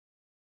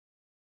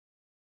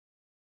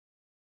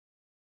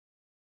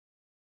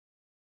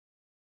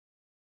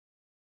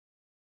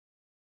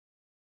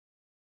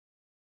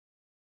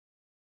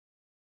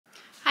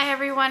Hi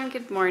everyone,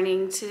 good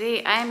morning.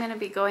 Today I'm going to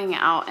be going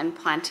out and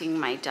planting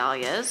my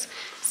dahlias.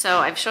 So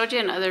I've showed you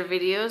in other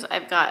videos,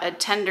 I've got a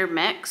tender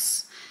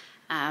mix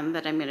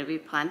that I'm going to be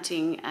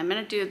planting. I'm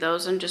going to do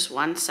those in just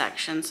one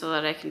section so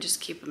that I can just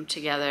keep them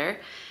together.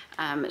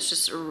 It's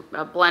just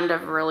a blend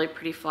of really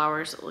pretty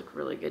flowers that look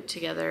really good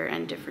together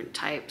and different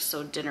types.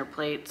 So dinner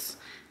plates,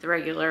 the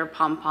regular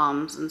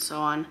pom-poms and so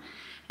on.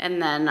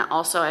 And then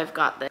also I've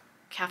got the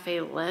Cafe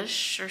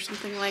Lech or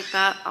something like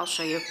that. I'll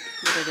show you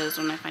what it is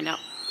when I find out.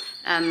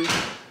 And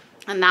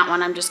that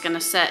one I'm just going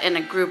to set in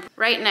a group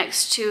right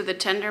next to the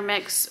tender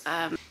mix.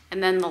 And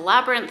then the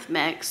Labyrinth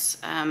mix,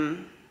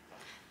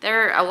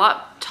 they're a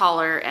lot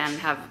taller and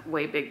have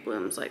way big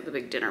blooms like the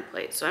big dinner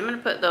plate. So I'm going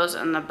to put those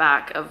in the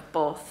back of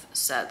both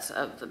sets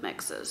of the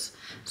mixes.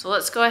 So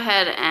let's go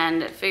ahead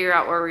and figure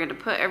out where we're going to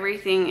put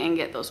everything and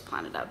get those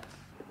planted up.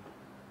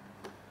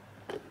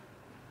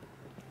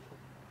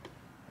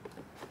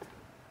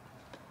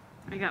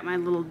 I got my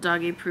little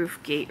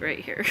doggy-proof gate right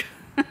here.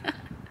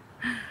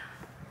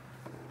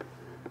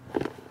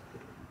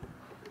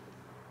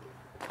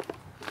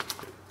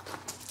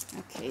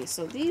 Okay,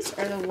 so these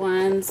are the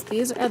ones,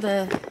 these are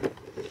the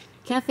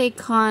Cafe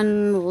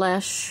Con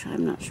Lech.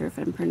 I'm not sure if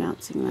I'm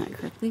pronouncing that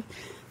correctly,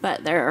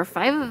 but there are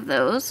 5 of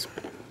those.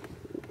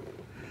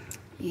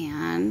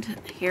 And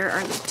here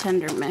are the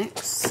tender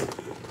mix.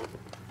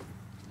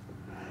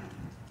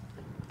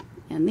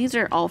 And these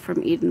are all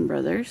from Eden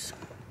Brothers.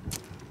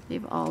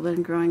 They've all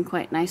been growing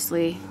quite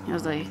nicely.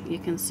 As you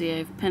can see,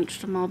 I've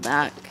pinched them all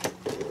back,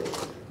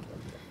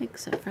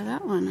 except for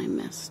that one I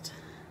missed.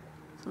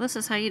 So this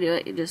is how you do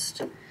it. You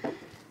just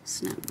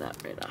snap that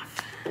right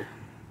off.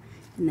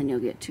 And then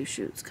you'll get 2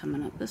 shoots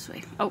coming up this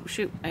way. Oh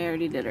shoot, I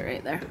already did it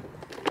right there.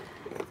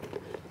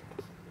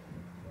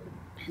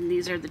 And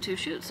these are the 2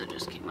 shoots that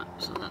just came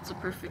up. So that's a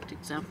perfect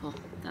example.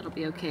 That'll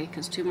be okay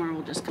because 2 more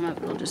will just come up.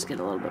 They'll just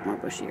get a little bit more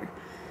bushier.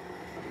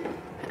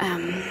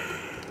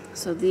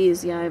 So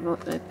these, yeah, I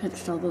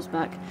pinched all those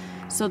back.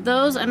 So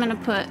those I'm going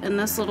to put in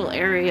this little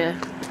area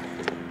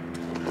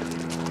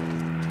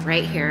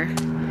right here.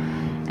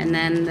 And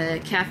then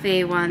the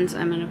cafe ones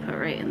I'm going to put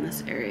right in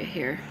this area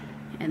here.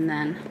 And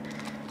then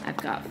I've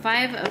got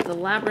 5 of the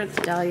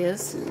Labyrinth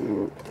dahlias.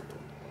 And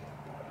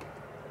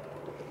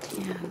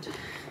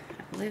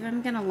I believe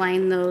I'm going to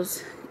line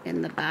those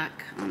in the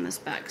back, on this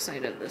back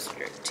side of this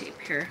drip tape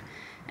here.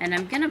 And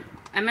I'm gonna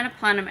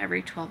plant them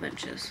every 12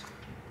 inches.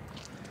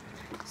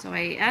 So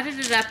I added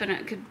it up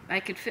and I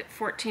could fit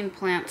 14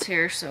 plants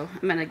here, so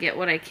I'm going to get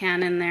what I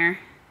can in there.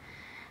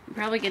 I'm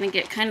probably going to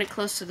get kind of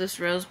close to this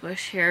rose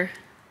bush here.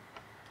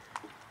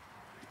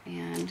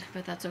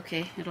 But that's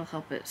okay, it'll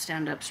help it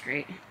stand up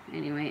straight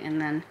anyway, and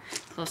then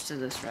close to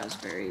this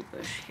raspberry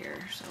bush here,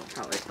 so I'll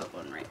probably put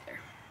one right there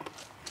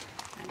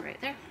and right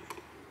there.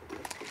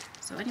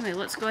 So anyway,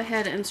 let's go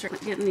ahead and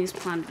start getting these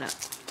planted up.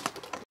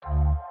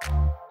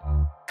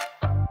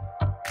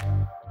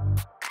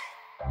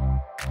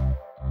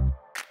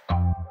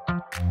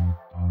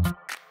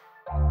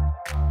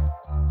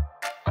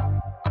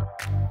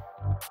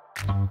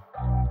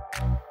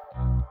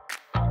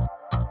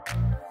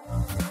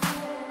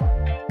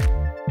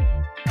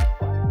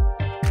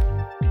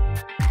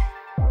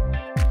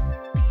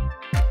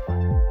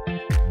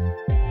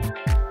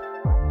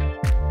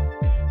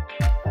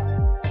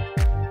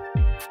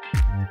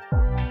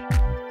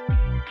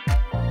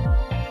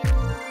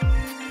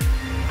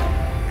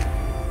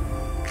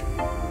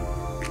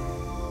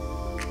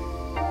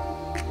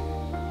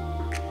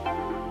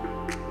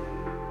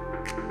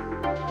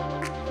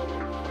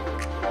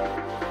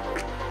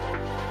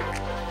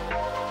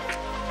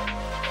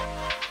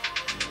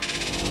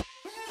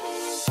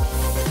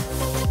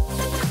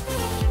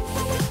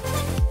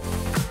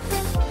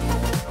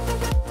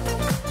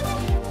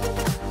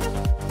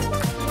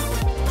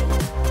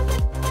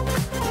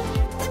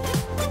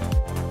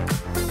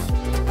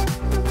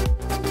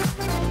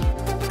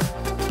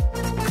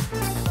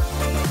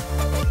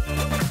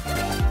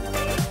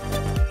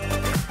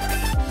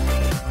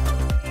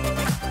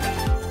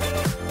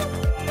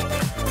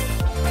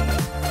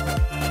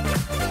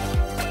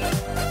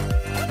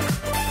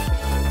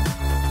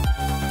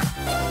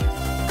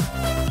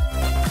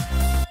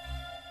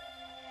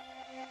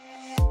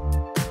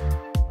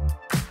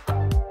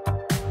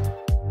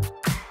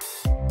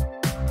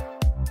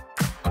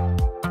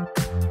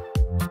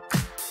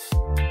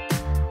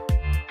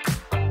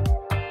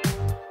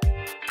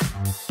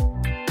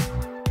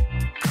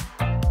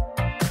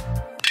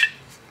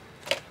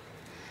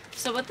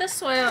 So with this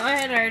soil, I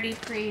had already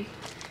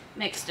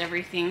pre-mixed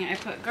everything. I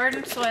put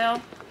garden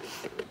soil,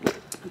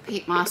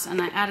 peat moss,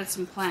 and I added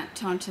some plant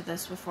tone to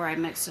this before I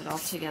mixed it all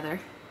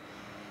together.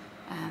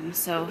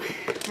 So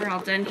we're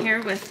all done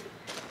here with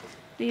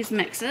these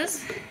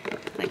mixes.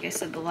 Like I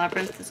said, the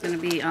Labyrinth is going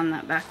to be on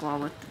that back wall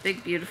with the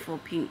big beautiful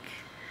pink,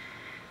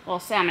 well,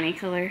 salmony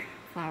color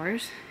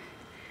flowers.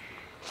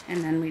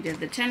 And then we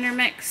did the tender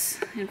mix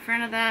in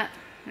front of that.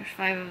 There's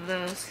 5 of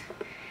those.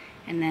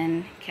 And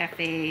then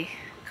Cafe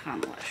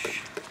Con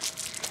Lech.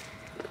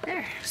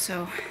 There.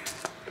 So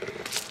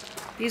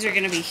these are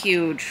going to be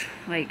huge,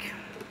 like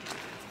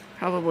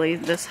probably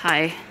this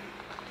high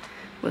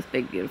with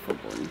big beautiful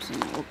blooms,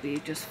 and it will be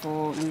just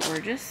full and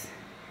gorgeous.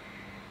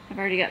 I've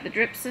already got the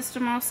drip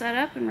system all set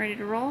up and ready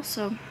to roll,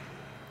 so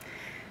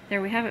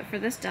there we have it for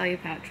this dahlia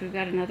patch. We've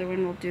got another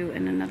one we'll do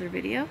in another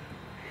video.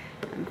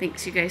 And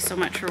thanks you guys so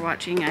much for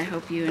watching. I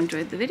hope you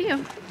enjoyed the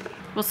video.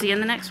 We'll see you in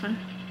the next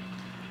one.